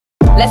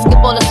Let's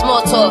skip all the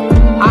small talk.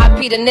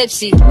 R.I.P. to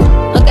Nipsey.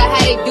 Look at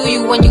how they do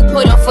you when you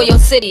put on for your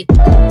city.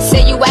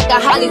 Say you act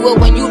at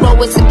Hollywood when you roll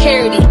with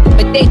security,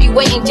 but they be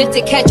waiting just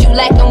to catch you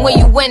lacking when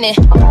you winning.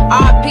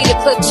 R.I.P. to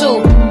Clip 2,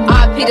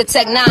 R.I.P. to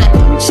Tech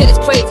 9. Shit is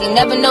crazy,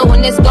 never know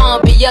when it's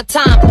gonna be your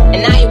time.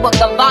 And I ain't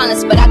welcome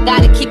violence, but I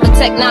gotta keep a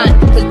Tech 9.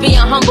 Cause being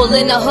humble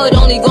in the hood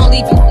only gonna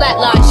leave you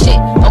flatline. Shit,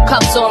 no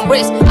cuffs on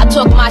wrist, I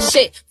talk my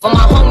shit for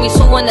my homies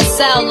who in the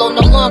cell or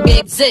no longer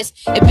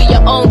exist. It be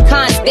your own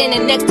kind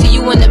standing next to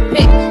you in the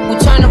pit, who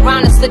turn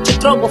around and slit your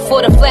throat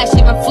before the flash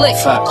even flick.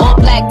 On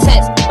black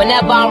tents,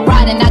 whenever I'm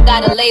riding, I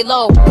gotta lay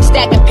low.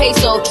 Stacking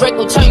peso, Drake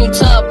will turn you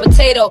to a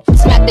potato.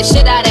 Smack the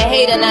shit out of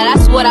hater, now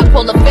that's what I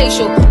pull a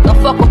facial.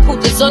 Don't fuck with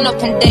pooches or no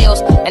condeos.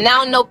 And I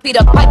don't know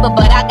Peter Piper,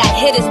 but I got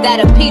hitters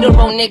that are Peter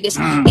roll niggas.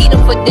 Eat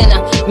them for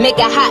dinner, make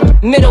it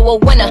hot, middle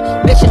of winter.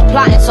 Bitches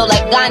plotting, so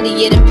like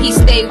Gandhi, yeah, the peace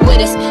stay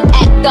with us.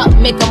 Act up,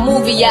 make a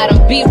movie out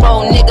of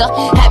B-roll, nigga.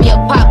 Have your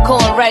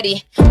popcorn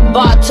ready,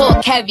 bar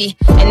talk heavy.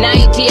 And I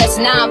ain't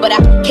GS9, but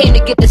I came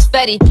to get this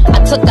Fetty.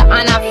 I took the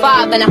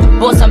I-95 and I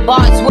bought some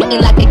bars with me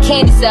like a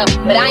candy sale.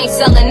 But I ain't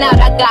selling out,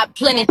 I got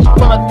plenty.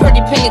 From a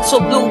pretty penny to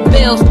blue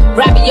bills,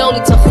 ravioli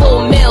to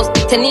full meals,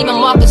 to Neiman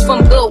Marcus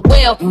from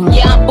Goodwill.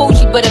 Yeah, I'm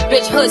bougie, but a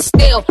bitch hood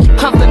still.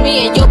 Come for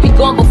me and you'll be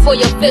gone before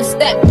your fifth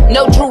step.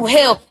 No Drew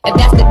Hill, if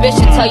that's the bitch,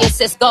 then tell your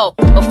sis go.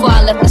 Before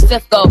I let this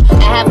fifth go,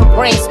 I have a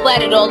brain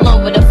splattered all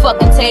over the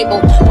fucking table.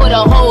 Put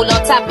a hole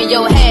on top of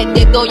your head,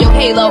 there go your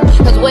halo.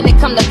 Cause when it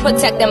come to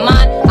protecting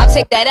mine, I'll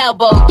take that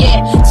elbow,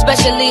 yeah.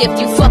 Especially if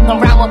you fucking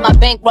around with my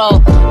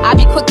bankroll. I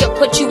be quick to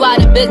put you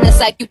out of business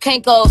like you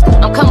can't go.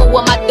 I'm coming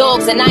with my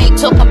dogs and I ain't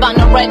talking about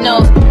no red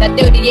nose. That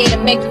 38 to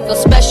make you feel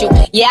special.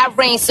 Yeah, I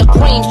reign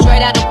supreme,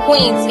 straight out of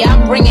Queens. Yeah,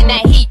 I'm bringing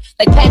that heat,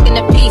 like packing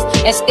a piece,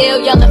 and still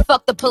yelling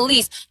fuck the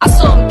police. I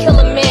saw him kill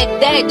a man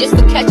dead just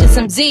for catching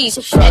some Z's.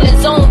 And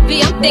in zone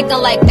V, I'm thinking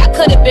like that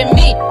could've been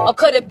me, or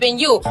could've been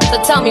you.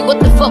 So tell me what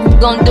the fuck we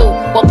gon' do?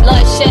 What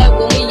bloodshed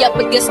when we up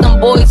against them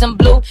boys in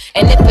blue?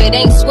 And if it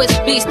ain't Swiss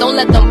beast, don't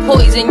let them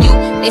poison you.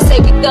 They say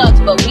we thugs,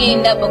 but we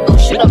ain't never go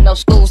shoot up no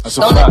schools.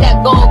 Don't let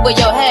that go over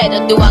your head,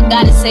 or do I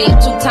gotta say it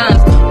 2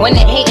 times? When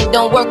they hating,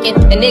 don't work it,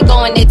 and they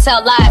go and they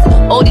tell lies.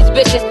 All these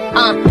bitches,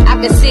 I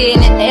can see it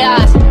in their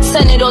eyes.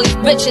 Sending all these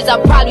bitches,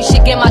 I probably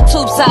should get my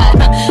tube side.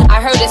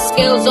 I heard it's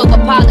skills over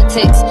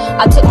politics.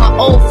 I took my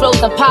old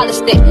flows and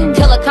polished it.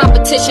 Kill a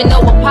competition, no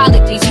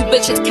apologies. You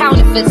bitches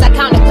counterfeits, I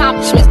count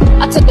accomplishments.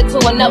 I took it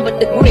to another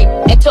degree.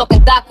 Ain't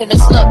talking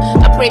doctors, look,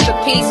 I pray for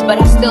peace,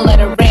 but I still let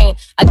it rain.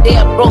 I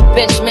dare a broke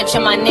bitch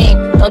mention my name.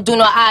 Don't do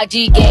no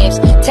IG games.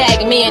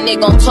 Tag me and they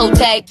gon' toe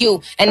tag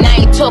you. And I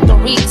ain't talking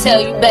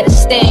retail, you better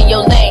stay in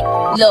your lane,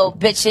 little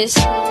bitches.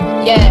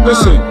 Yeah.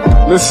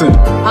 Listen.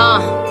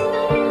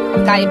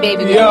 Got your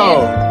baby.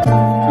 Yo.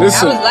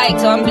 Listen. I was like,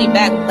 so I'm be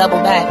back,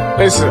 double back.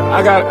 Listen,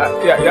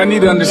 I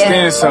need to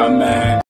understand something, man.